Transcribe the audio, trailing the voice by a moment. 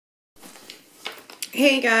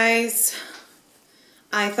Hey guys,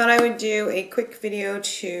 I thought I would do a quick video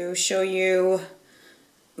to show you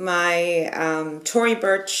my Tory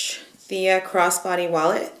Burch Thea Crossbody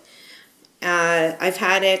wallet. I've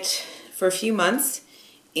had it for a few months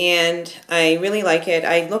and I really like it.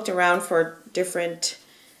 I looked around for different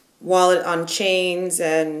wallet on chains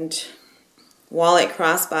and wallet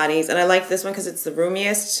crossbodies, and I like this one because it's the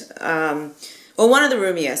roomiest. Well, one of the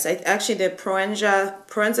roomiest. Actually, the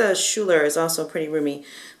Proenza Schuler is also pretty roomy,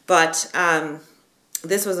 but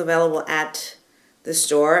this was available at the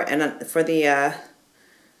store, and for the I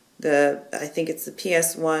think it's the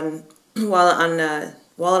PS1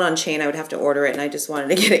 wallet on chain, I would have to order it, and I just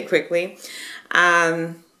wanted to get it quickly.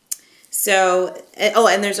 Oh,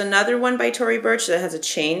 and there's another one by Tory Burch that has a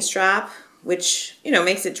chain strap, which, you know,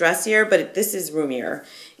 makes it dressier, but this is roomier.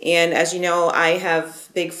 And as you know, I have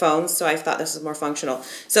big phones, so I thought this was more functional.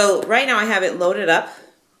 So right now I have it loaded up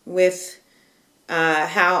with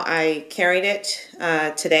how I carried it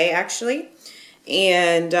today, actually.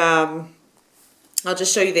 And I'll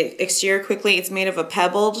just show you the exterior quickly. It's made of a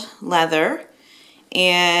pebbled leather.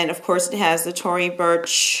 And of course it has the Tory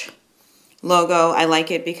Burch logo. I like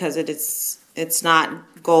it because it's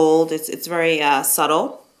not gold. It's very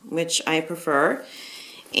subtle, which I prefer.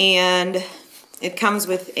 And it comes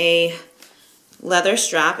with a leather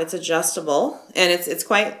strap. It's adjustable, and it's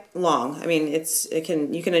quite long. I mean,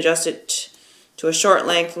 you can adjust it to a short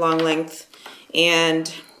length, long length,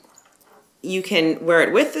 and you can wear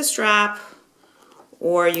it with the strap,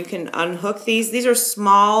 or you can unhook these. These are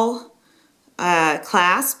small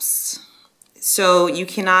clasps, so you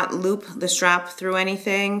cannot loop the strap through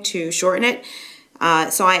anything to shorten it.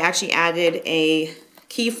 So I actually added a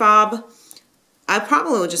key fob. I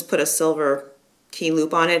probably will just put a silver key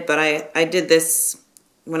loop on it, but I did this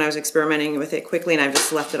when I was experimenting with it quickly, and I've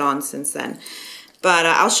just left it on since then. But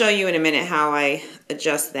I'll show you in a minute how I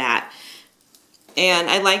adjust that. And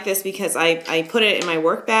I like this because I put it in my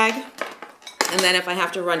work bag, and then if I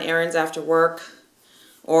have to run errands after work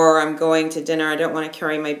or I'm going to dinner, I don't want to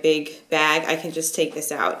carry my big bag, I can just take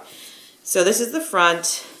this out. So this is the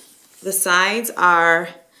front. The sides are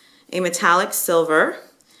a metallic silver,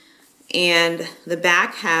 and the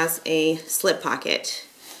back has a slip pocket,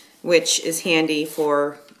 which is handy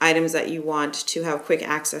for items that you want to have quick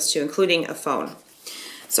access to, including a phone.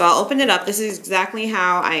 So I'll open it up. This is exactly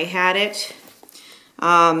how I had it.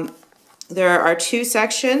 There are two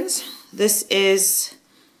sections. This is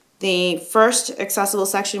the first accessible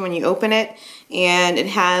section when you open it, and it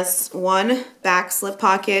has one back slip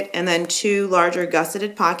pocket and then two larger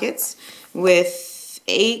gusseted pockets with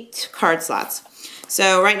 8 card slots.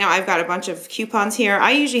 So right now I've got a bunch of coupons here.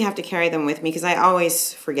 I usually have to carry them with me because I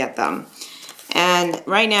always forget them. And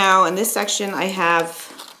right now in this section I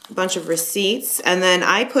have a bunch of receipts, and then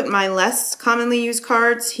I put my less commonly used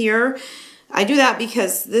cards here. I do that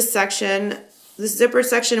because this section, this zipper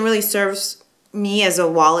section, really serves me as a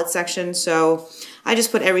wallet section, so I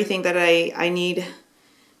just put everything that I need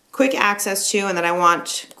quick access to and that I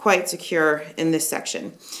want quite secure in this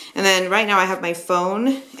section. And then right now I have my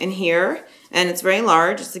phone in here, and it's very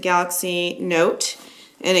large. It's the Galaxy Note,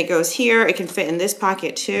 and it goes here. It can fit in this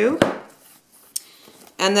pocket too.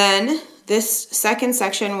 And then this second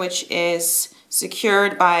section, which is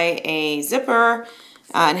secured by a zipper,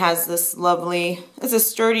 and has this lovely, it's a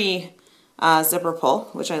sturdy zipper pull,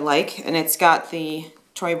 which I like, and it's got the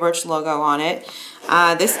Tory Burch logo on it.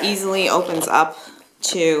 This easily opens up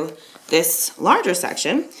to this larger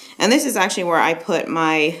section, and this is actually where I put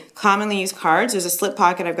my commonly used cards. There's a slip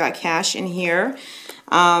pocket. I've got cash in here,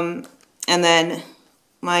 and then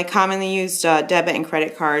my commonly used debit and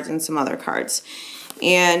credit cards and some other cards.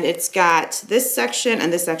 And it's got this section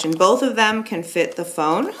and this section. Both of them can fit the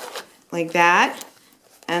phone like that,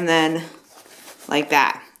 and then like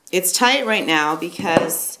that. It's tight right now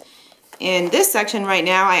because in this section right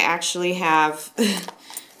now I actually have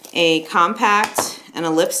a compact and a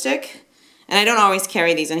lipstick. And I don't always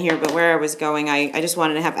carry these in here, but where I was going, I just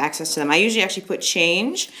wanted to have access to them. I usually actually put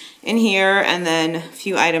change in here, and then a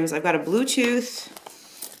few items. I've got a Bluetooth.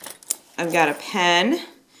 I've got a pen.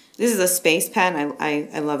 This is a space pen.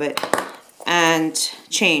 I love it. And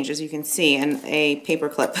change, as you can see, and a paper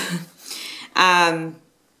clip.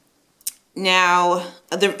 Now,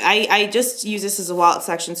 I just use this as a wallet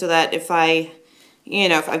section so that if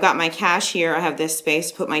if I've got my cash here, I have this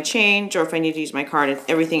space to put my change, or if I need to use my card,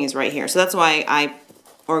 everything is right here. So that's why I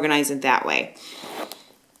organize it that way.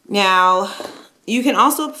 Now, you can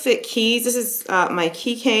also fit keys. This is my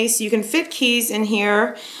key case. You can fit keys in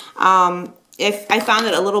here. If I found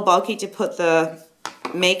it a little bulky to put the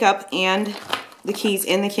makeup and the keys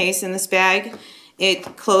in the case in this bag,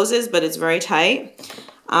 it closes, but it's very tight.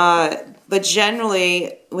 But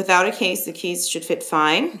generally, without a case, the keys should fit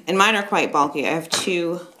fine. And mine are quite bulky. I have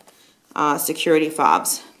 2 security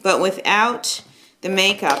fobs. But without the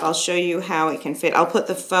makeup, I'll show you how it can fit. I'll put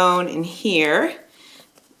the phone in here,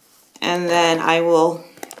 and then I will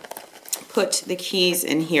put the keys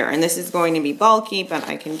in here. And this is going to be bulky, but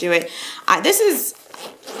I can do it.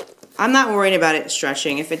 I'm not worried about it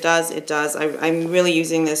stretching. If it does, it does. I'm really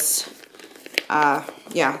using this,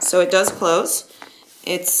 yeah, so it does close.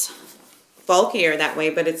 It's bulkier that way,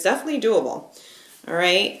 but it's definitely doable. All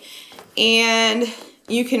right, and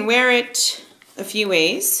you can wear it a few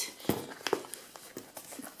ways.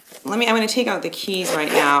 I'm going to take out the keys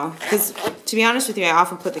right now, because to be honest with you, I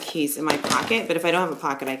often put the keys in my pocket, but if I don't have a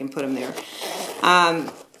pocket, I can put them there.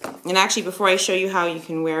 And actually, before I show you how you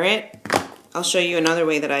can wear it, I'll show you another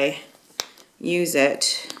way that I use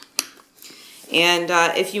it. And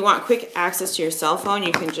if you want quick access to your cell phone,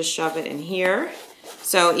 you can just shove it in here.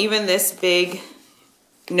 So even this big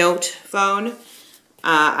note phone,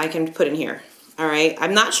 I can put in here. All right,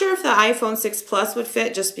 I'm not sure if the iPhone 6 Plus would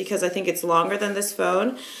fit, just because I think it's longer than this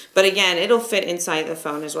phone. But again, it'll fit inside the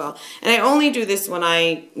phone as well. And I only do this when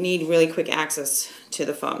I need really quick access to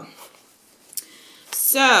the phone.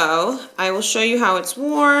 So I will show you how it's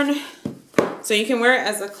worn. So you can wear it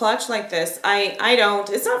as a clutch like this. I don't.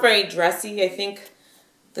 It's not very dressy. I think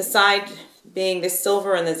the side being the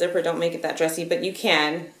silver and the zipper don't make it that dressy, but you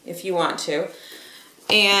can if you want to.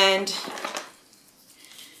 And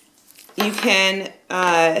you can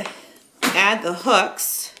add the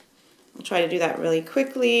hooks. I'll try to do that really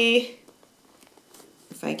quickly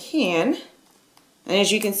if I can. And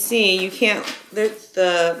as you can see, you can't,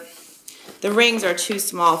 the rings are too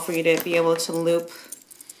small for you to be able to loop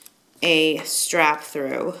a strap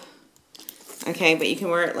through. Okay, but you can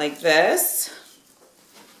wear it like this.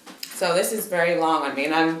 So this is very long on me,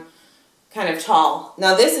 and I'm kind of tall.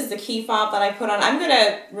 Now this is the key fob that I put on. I'm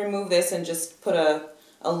gonna remove this and just put a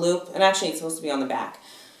loop, and actually it's supposed to be on the back,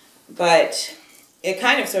 but it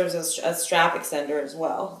kind of serves as a strap extender as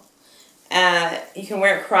well. You can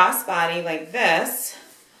wear it crossbody like this,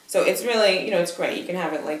 so it's really, you know, it's great. You can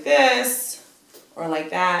have it like this or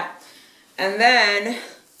like that, and then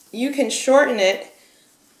you can shorten it.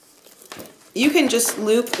 You can just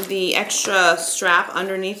loop the extra strap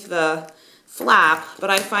underneath the flap,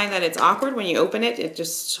 but I find that it's awkward when you open it. It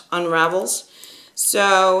just unravels.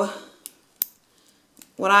 So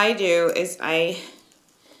what I do is I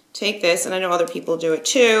take this, and I know other people do it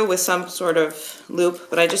too with some sort of loop,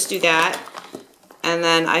 but I just do that, and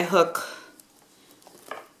then I hook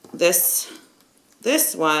this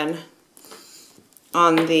one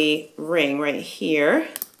on the ring right here.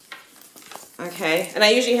 Okay, and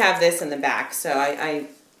I usually have this in the back, so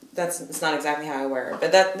it's not exactly how I wear it,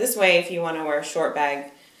 but this way, if you want to wear a short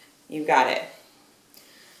bag, you've got it.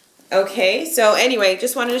 Okay, so anyway,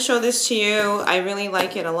 just wanted to show this to you. I really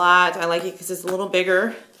like it a lot. I like it because it's a little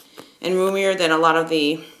bigger and roomier than a lot of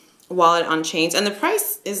the wallet on chains, and the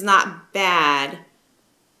price is not bad.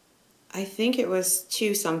 I think it was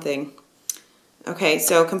 $2 something. Okay,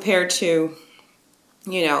 so compared to,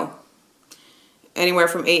 you know, anywhere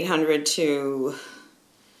from $800 to,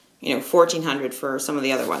 you know, $1,400 for some of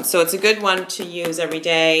the other ones. So it's a good one to use every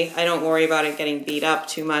day. I don't worry about it getting beat up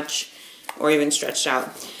too much or even stretched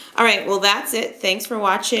out. All right, well, that's it. Thanks for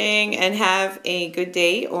watching, and have a good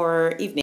day or evening.